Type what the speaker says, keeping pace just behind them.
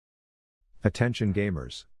Attention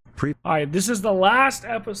gamers. Alright, this is the last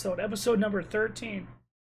episode. Episode number 13.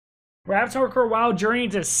 Rav's Hardcore WoW journey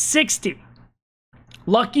to 60.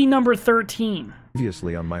 Lucky number 13.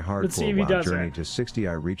 Previously on my hardcore WoW journey to 60,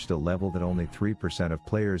 I reached a level that only 3% of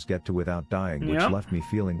players get to without dying, which left me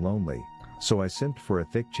feeling lonely. So I simped for a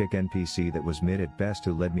thick chick NPC that was mid at best,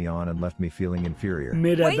 who led me on and left me feeling inferior.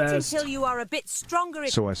 Mid at best. Wait until you are a bit stronger.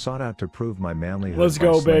 So I sought out to prove my manlyhood. Let's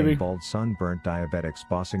go, baby. Bald, sunburnt diabetics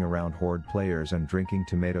bossing around horde players and drinking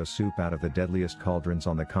tomato soup out of the deadliest cauldrons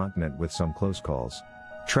on the continent with some close calls.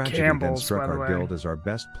 Tragedy then struck our guild as our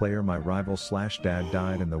best player, my rival / dad,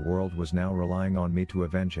 died, and the world was now relying on me to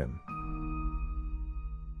avenge him.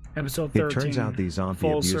 Episode 13. It turns out these zombie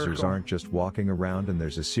abusers aren't just walking around, and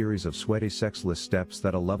there's a series of sweaty, sexless steps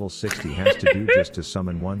that a level 60 has to do just to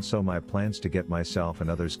summon one, so my plans to get myself and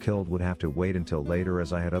others killed would have to wait until later,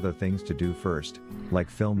 as I had other things to do first, like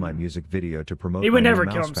film my music video to promote. He would never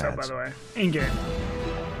kill himself, by the way. In game.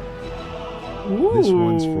 This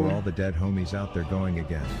one's for all the dead homies out there going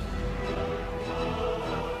again.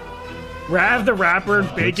 Rav the Rapper,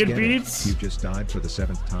 Bacon Beats. You just died for the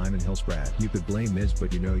 7th time in Hillsbrad. You could blame Miz,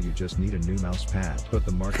 but you know you just need a new mouse pad. But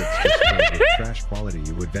the market's just filled with trash quality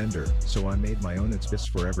you would vendor, so I made my own. It's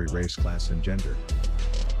best for every race, class, and gender.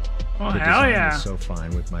 Oh, the hell design yeah. is so fine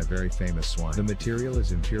with my very famous swine. The material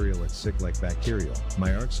is imperial, it's sick like bacterial.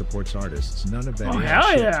 My art supports artists, none of that hell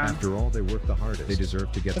shit. yeah. After all, they work the hardest. They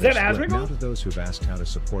deserve to get Is their that split. Asrigal? Now to those who've asked how to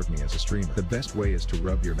support me as a streamer. The best way is to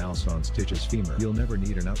rub your mouse on Stitch's femur. You'll never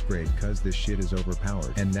need an upgrade cause this shit is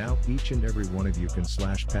overpowered. And now, each and every one of you can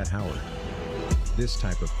 / Pat Howard. This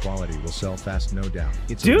type of quality will sell fast, no doubt.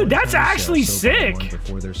 It's dude, that's actually sale, so buy one sick.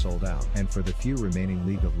 before they're sold out. And for the few remaining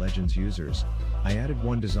League of Legends users, I added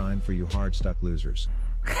one design for you hard-stuck losers.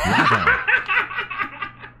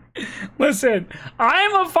 Listen,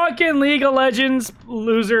 I'm a fucking League of Legends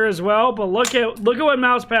loser as well, but look at what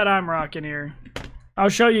mousepad I'm rocking here. I'll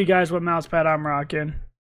show you guys what mousepad I'm rocking.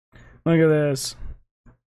 Look at this.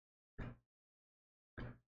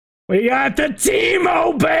 We got the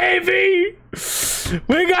Teemo, baby!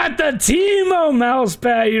 We got the Teemo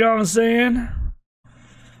mousepad, you know what I'm saying?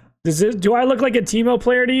 Do I look like a Teemo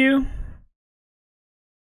player to you?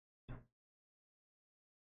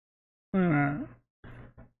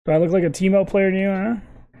 Do I look like a Teemo player to you, huh?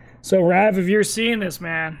 So, Rav, if you're seeing this,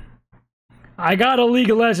 man, I got a League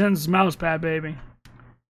of Legends mousepad, baby.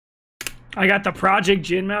 I got the Project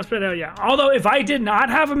Jin mousepad, hell yeah. Although, if I did not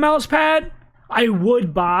have a mousepad, I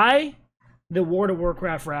would buy the World of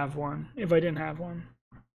Warcraft Rav one, if I didn't have one.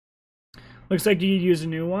 Looks like you could use a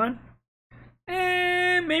new one.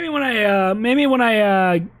 And maybe when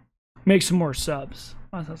I make some more subs.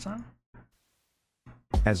 How's that sound?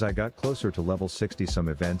 As I got closer to level 60, some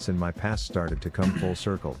events in my past started to come full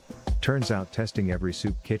circle. Turns out testing every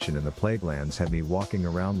soup kitchen in the Plaguelands had me walking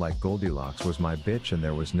around like Goldilocks was my bitch, and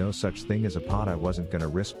there was no such thing as a pot I wasn't gonna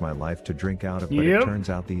risk my life to drink out of. But it turns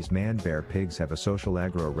out these man-bear pigs have a social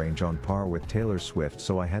aggro range on par with Taylor Swift,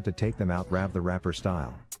 so I had to take them out Rav the Rapper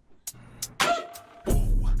style.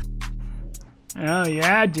 Oh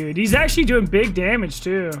yeah, dude. He's actually doing big damage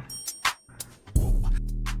too.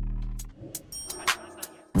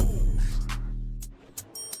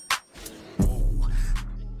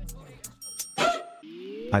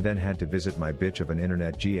 I then had to visit my bitch of an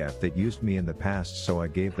internet GF that used me in the past, so I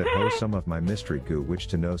gave that hoe some of my mystery goo, which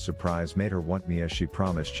to no surprise made her want me, as she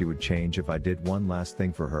promised she would change if I did one last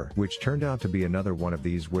thing for her, which turned out to be another one of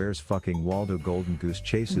these Where's Fucking Waldo Golden Goose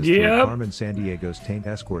chases through Carmen Sandiego's Taint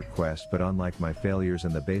escort quest. But unlike my failures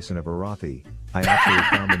in the Basin of Arathi, I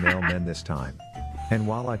actually found the mailman this time. And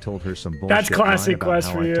while I told her some bullshit That's classic about quest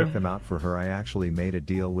how for I you. took them out for her, I actually made a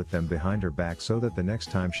deal with them behind her back so that the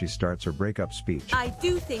next time she starts her breakup speech, I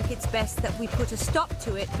do think it's best that we put a stop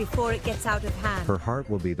to it before it gets out of hand. her heart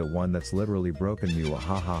will be the one that's literally broken you,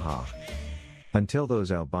 ha ha ha. Until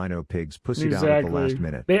those albino pigs pussied out at the last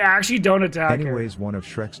minute. They actually don't attack Anyways, one of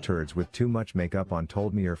Shrek's turds with too much makeup on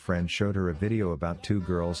told me her friend showed her a video about 2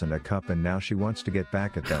 girls and a cup, and now she wants to get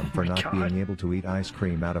back at them for not being able to eat ice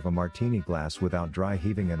cream out of a martini glass without dry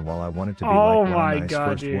heaving. And while I wanted to be like, nice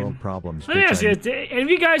first world problems, let me ask you, have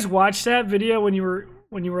you guys watched that video when you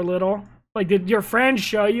were little? Like, did your friend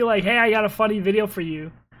show you, like, hey, I got a funny video for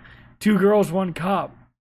you, 2 girls, 1 cup?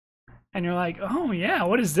 And you're like, oh yeah,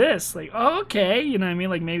 what is this? Like, oh, okay, you know what I mean?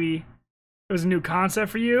 Like, maybe it was a new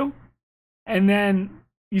concept for you. And then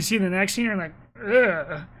you see the next scene, you're like,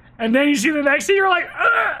 ugh. And then you see the next scene, you're like,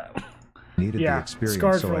 ugh. Needed the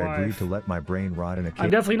experience, so I agreed to let my brain rot in a cave. I'm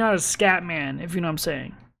definitely not a scat man, if you know what I'm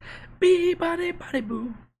saying. Bee body body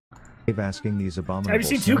boo. Asking these abominable. Have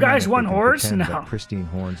you seen two guys, one horse? No. Pristine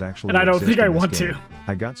horns actually and I don't think I want game. to.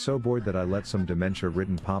 I got so bored that I let some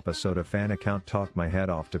dementia-ridden Papa Soda fan account talk my head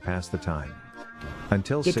off to pass the time.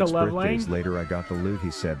 Until Get 6 birthdays later I got the loot,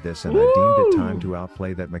 he said this, and I deemed it time to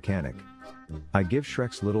outplay that mechanic. I give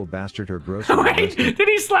Shrek's little bastard her grocery Wait, did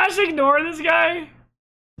he slash ignore this guy?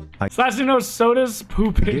 Slash ignore Soda's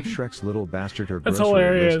pooping. Give Shrek's little bastard her That's grocery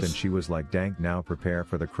hilarious. list, and she was like, "Dank, now prepare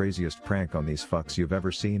for the craziest prank on these fucks you've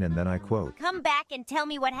ever seen," and then I quote, "Come back and tell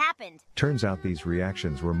me what happened." Turns out these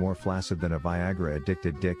reactions were more flaccid than a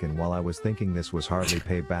Viagra-addicted dick, and while I was thinking this was hardly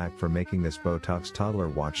payback for making this Botox toddler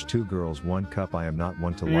watch Two Girls One Cup, I am not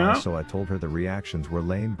one to lie, so I told her the reactions were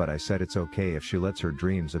lame, but I said it's okay if she lets her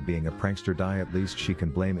dreams of being a prankster die. At least she can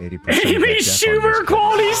blame 80% Amy Schumer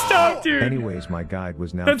quality stuff, dude. Anyways, my guide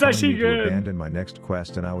was now That's actually telling me good. to abandon my next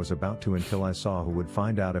quest, and I was about to until I saw who would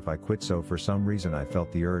find out if I quit, so for some reason I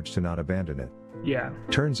felt the urge to not abandon it. Yeah.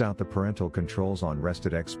 Turns out the parental controls on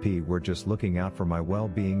Rested XP were just looking out for my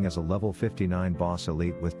well-being, as a level 59 boss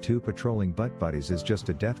elite with 2 patrolling butt buddies is just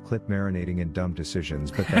a death clip marinating in dumb decisions,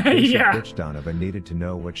 but that basic bitch Donovan needed to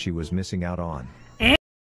know what she was missing out on.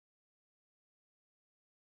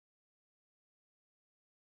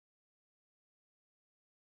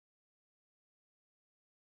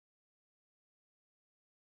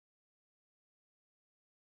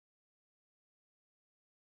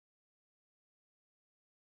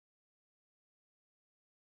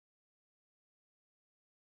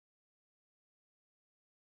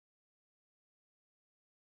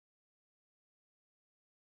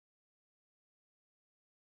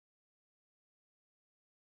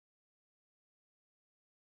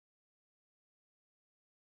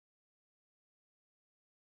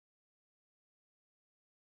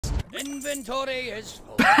 Inventory is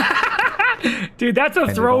full. Dude, that's a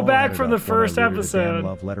throwback from the first episode.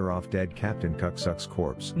 Love letter off dead Captain Cucksuck's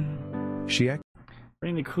corpse. She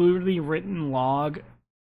bring the clearly written log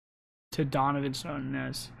to Donovan's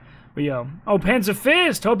soness. But yo, oh, Panzer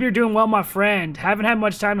Fist, hope you're doing well, my friend. Haven't had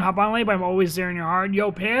much time to hop on late, but I'm always there in your heart. Yo,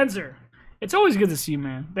 Panzer, it's always good to see you,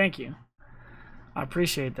 man. Thank you. I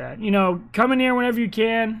appreciate that. You know, come in here whenever you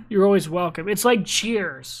can. You're always welcome. It's like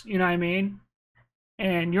Cheers, you know what I mean?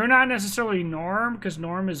 And you're not necessarily Norm, because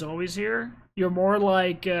Norm is always here. You're more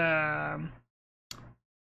like Lilith.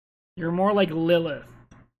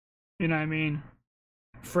 You know what I mean?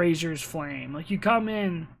 Fraser's flame. Like, you come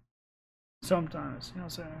in sometimes, you know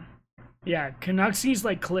what I'm saying? Yeah, Canucksi's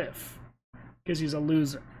like Cliff, because he's a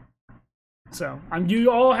loser. So, you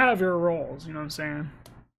all have your roles, you know what I'm saying?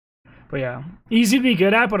 But yeah, easy to be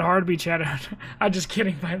good at, but hard to be chatted. I'm just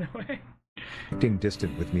kidding, by the way. Acting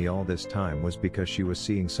distant with me all this time was because she was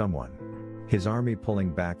seeing someone. His army pulling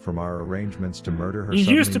back from our arrangements to murder her. You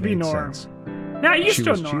used to be Norm. Now you still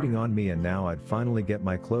Norm. She was cheating on me, and now I'd finally get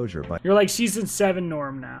my closure by— You're like season 7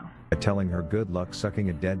 Norm now. Telling her good luck sucking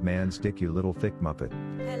a dead man's dick, you little thick muppet.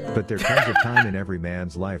 But there comes a time in every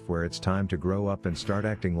man's life where it's time to grow up and start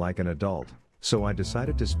acting like an adult. So I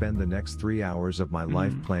decided to spend the next 3 hours of my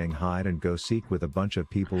life playing hide and go seek with a bunch of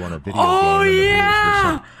people on a video game. Oh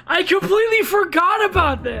yeah! I completely forgot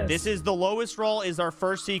about this! This is the lowest roll, is our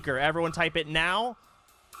first seeker. Everyone type it now.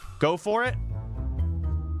 Go for it.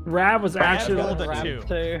 Rav was actually rolled a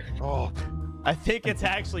 2. Oh. I think it's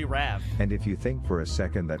actually Rav. And if you think for a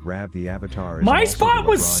second that Rav the Avatar is— My spot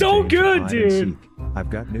was so good, dude!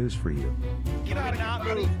 I've got news for you. You cannot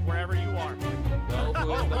move wherever you are. Who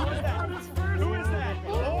is that? Who is that?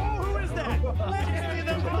 Oh, who is that? Oh,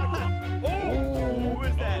 who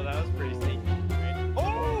is that? That was pretty sneaky.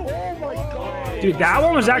 Oh my god. Dude, that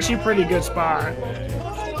one was actually a pretty good spot.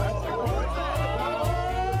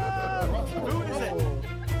 Who is it?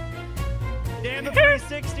 Dan the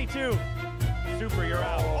 362. Super, you're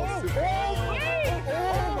out. Oh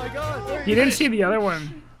my god. You didn't see the other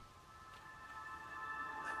one.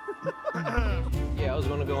 Yeah, I was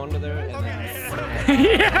gonna go under there and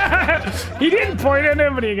Yeah! He didn't point at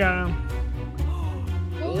him, but he got him.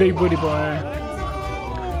 Big booty boy.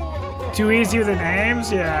 Too easy with the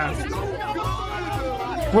names? Yeah.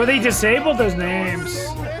 Were they disabled, those names?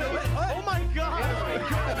 Oh my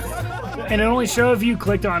god! And it only showed if you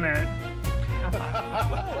clicked on it.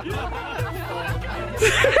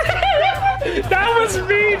 That was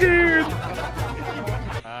me, dude!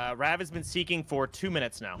 Rav has been seeking for 2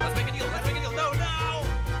 minutes now. let's make a deal, no!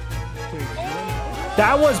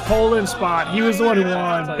 That was Poland's spot. He was the one who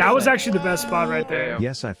won. That was actually the best spot right there.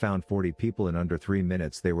 Yes, I found 40 people in under 3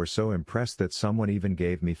 minutes. They were so impressed that someone even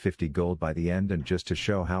gave me 50 gold by the end, and just to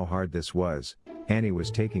show how hard this was, Annie was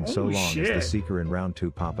taking so long as the seeker in round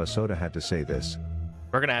 2. Papa Soda had to say this.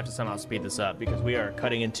 We're gonna have to somehow speed this up because we are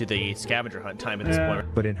cutting into the scavenger hunt time at this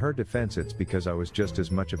point. But in her defense, it's because I was just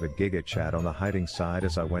as much of a giga chat on the hiding side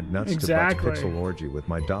as I went nuts Exactly. to But's pixel orgy with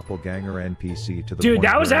my doppelganger NPC to the Dude, point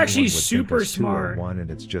that was where actually anyone would think super us smart. 201,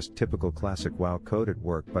 and it's just typical classic WoW code at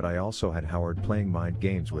work, but I also had Howard playing mind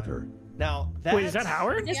games with her. Now, that's... Wait, is that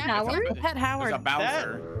Howard? Is Howard? Pet Howard. It's a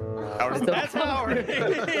Bowser. That's Howard.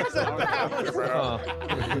 He's a Bowser.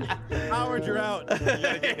 Howard, you're out. You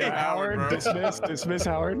gotta get Howard, bro. Dismiss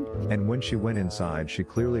Howard. And when she went inside, she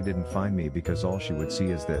clearly didn't find me because all she would see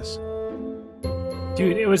is this.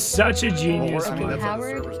 Dude, it was such a genius. Okay, move.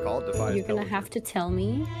 Howard, you're gonna have to tell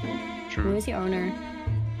me who is the owner.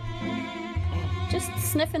 Just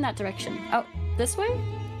sniff in that direction. Oh, this way?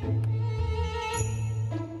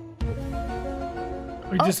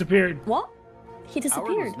 He disappeared. What? He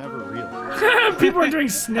disappeared. Howard was never real. People are doing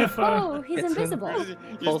sniffer. Oh, he's invisible. He's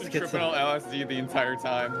been tripping on LSD the entire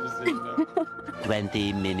time. Just so you know.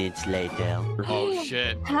 20 minutes later. Oh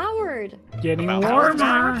shit. Howard. Getting About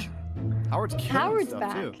warmer. Howard's killing Howard's stuff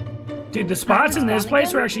back. too. Dude, the spots in this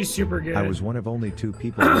place were actually super good. I was one of only 2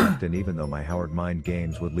 people left, and even though my Howard mind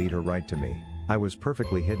games would lead her right to me, I was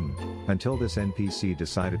perfectly hidden, until this NPC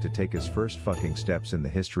decided to take his first fucking steps in the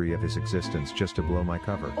history of his existence just to blow my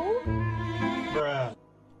cover. Oh.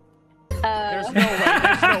 There's no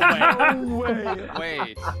way. No way.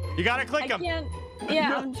 Wait. You gotta I click him. can't.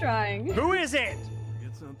 Yeah, I'm trying. Who is it?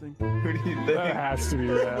 Get something. Who do you think? That has to be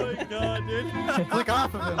Rav. God, dude. Click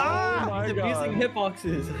off of him. Ah! Oh my god.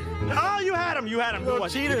 hitboxes. Oh, you had him. You had him. Who No,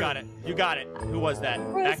 was it? cheater. You got it. You got it. Who was that?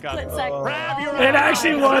 Where's That guy. split sec? Rav, you're It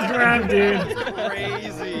actually was Rav, dude.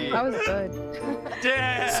 Crazy. That was good.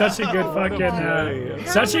 Damn. Such a good fucking,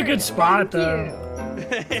 such a good spot though.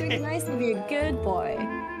 It's nice to be a good boy.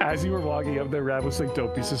 As you were walking up there, Rav was like,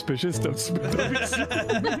 "Don't be suspicious. Don't be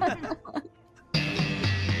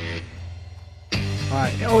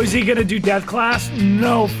Alright. Oh, is he gonna do death class?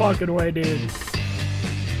 No fucking way, dude.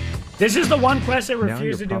 This is the one quest I Now you're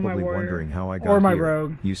refuse to do my probably warrior. wondering how I got Or my here.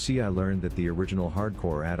 rogue. You see, I learned that the original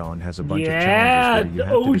hardcore add-on has a bunch Yeah, of challenges the where you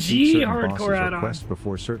have to defeat OG certain hardcore bosses or add-on. quests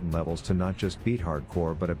before certain levels to not just beat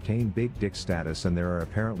hardcore but obtain big dick status, and there are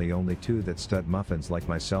apparently only 2 that stud muffins like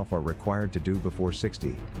myself are required to do before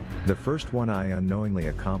 60. The first one I unknowingly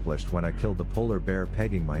accomplished when I killed the polar bear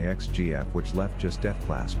pegging my ex-GF, which left just death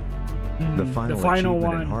clasp. The final achievement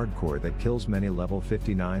one. in hardcore that kills many level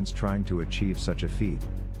 59s trying to achieve such a feat.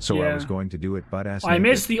 So I Yeah. was going to do it butt-ass I naked.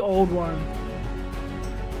 missed the old one.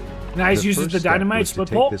 Nice, The uses first the step dynamite was to split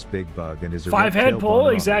take pull. this big bug and his 5 erect head tail pull, bone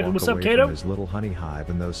off, exactly. walk What's up, away Kato? from his little honey hive,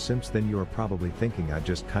 and those simps, then you are probably thinking I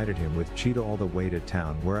just kited him with Cheetah all the way to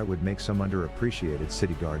town where I would make some underappreciated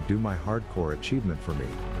city guard do my hardcore achievement for me.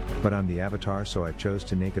 But I'm the avatar, so I chose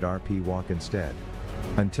to naked RP walk instead.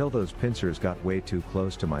 Until those pincers got way too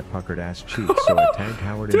close to my puckered ass cheeks, so I tagged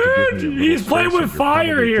Howard in to give me a Dude, little he's playing space, with and you're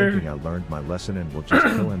fire probably here. thinking I learned my lesson and will just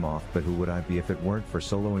kill him off, but who would I be if it weren't for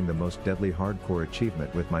soloing the most deadly hardcore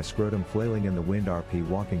achievement with my scrotum flailing in the wind, RP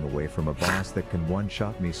walking away from a boss that can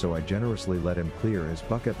one-shot me, so I generously let him clear his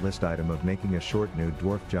bucket list item of making a short new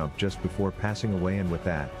dwarf jump just before passing away, and with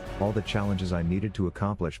that, all the challenges I needed to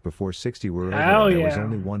accomplish before 60 were over, Hell and there was yeah.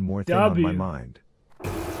 only one more thing on my W. mind.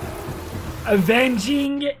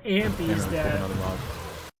 Avenging Ampy's death.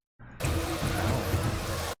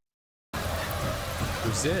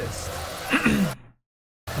 Resist.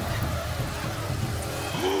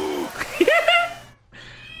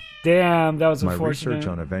 Damn, that was My unfortunate. research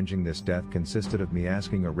on avenging this death consisted of me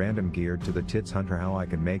asking a random geared to the tits hunter how I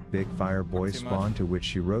can make big fire boys spawn, to which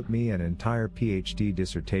she wrote me an entire PhD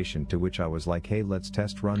dissertation, to which I was like, hey, let's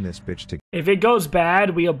test run this bitch together. If it goes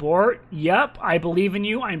bad, we abort. Yep, I believe in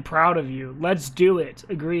you. I'm proud of you. Let's do it.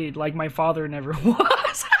 Agreed. Like my father never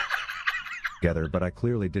was. But I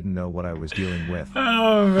clearly didn't know what I was dealing with.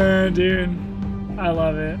 Oh man, dude. I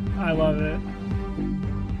love it. I love it.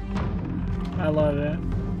 I love it.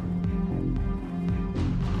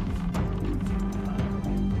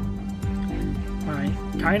 Alright,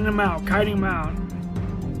 kiting him out, kiting him out.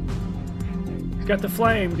 He's got the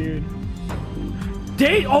flame, dude.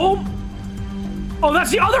 Oh! Oh,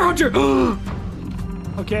 that's the other hunter!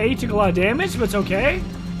 Okay, he took a lot of damage, but it's okay.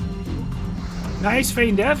 Nice,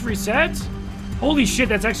 feign death, reset. Holy shit,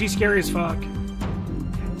 that's actually scary as fuck.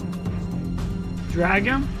 Drag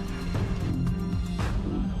him.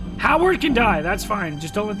 Howard can die, that's fine.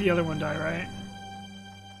 Just don't let the other one die, right?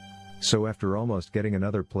 So after almost getting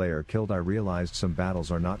another player killed, I realized some battles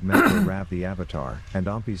are not meant for Rav the Avatar, and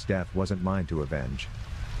Ampy's death wasn't mine to avenge.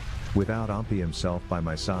 Without Ampy himself by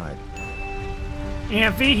my side.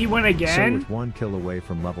 Amphy, he went So again? with one kill away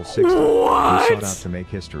from level 60, What? we sought out to make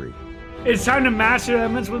history. It's time to match the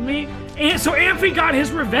elements with me. And so Amphi got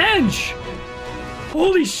his revenge.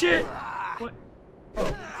 Holy shit. What?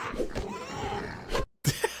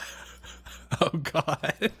 Oh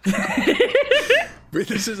god. Wait,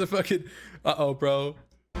 this is a fucking uh-oh, bro.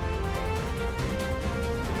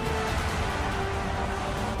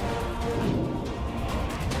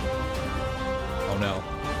 Oh no.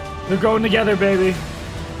 They're going together, baby.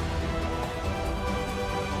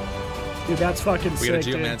 Dude, that's fucking sick. We got a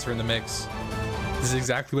Geomancer in the mix. This is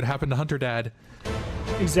exactly what happened to Hunter Dad.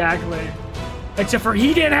 Exactly. Except for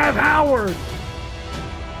he didn't have Howard.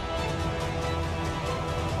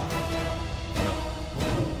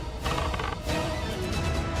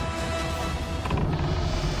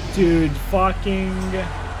 Dude, fucking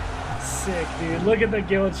sick, dude. Look at the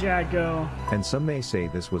guild chat go. And some may say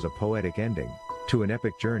this was a poetic ending to an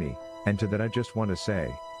epic journey, and to that I just want to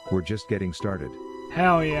say, we're just getting started.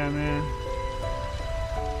 Hell yeah, man.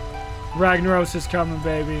 Ragnaros is coming,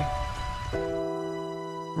 baby.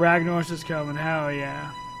 Ragnaros is coming, hell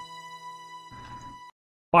yeah.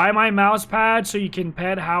 Buy my mouse pad so you can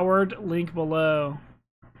pet Howard, link below.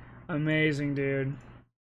 Amazing, dude.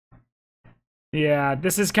 Yeah,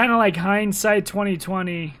 this is kind of like hindsight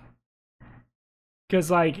 2020. Because,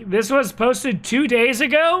 like, this was posted 2 days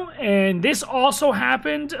ago, and this also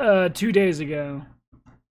happened 2 days ago.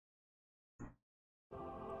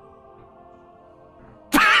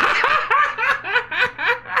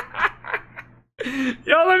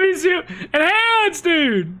 Yo, let me see. Enhance,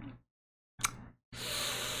 dude.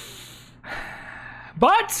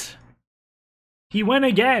 But he went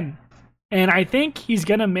again, and I think he's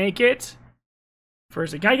gonna make it.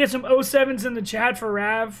 First, can I get some 07s in the chat for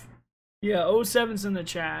Rav? Yeah, 07s in the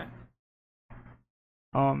chat.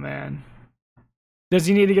 Oh man, does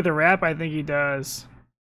he need to get the rep? I think he does.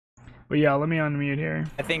 But yeah, let me unmute here.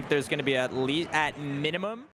 I think there's going to be at minimum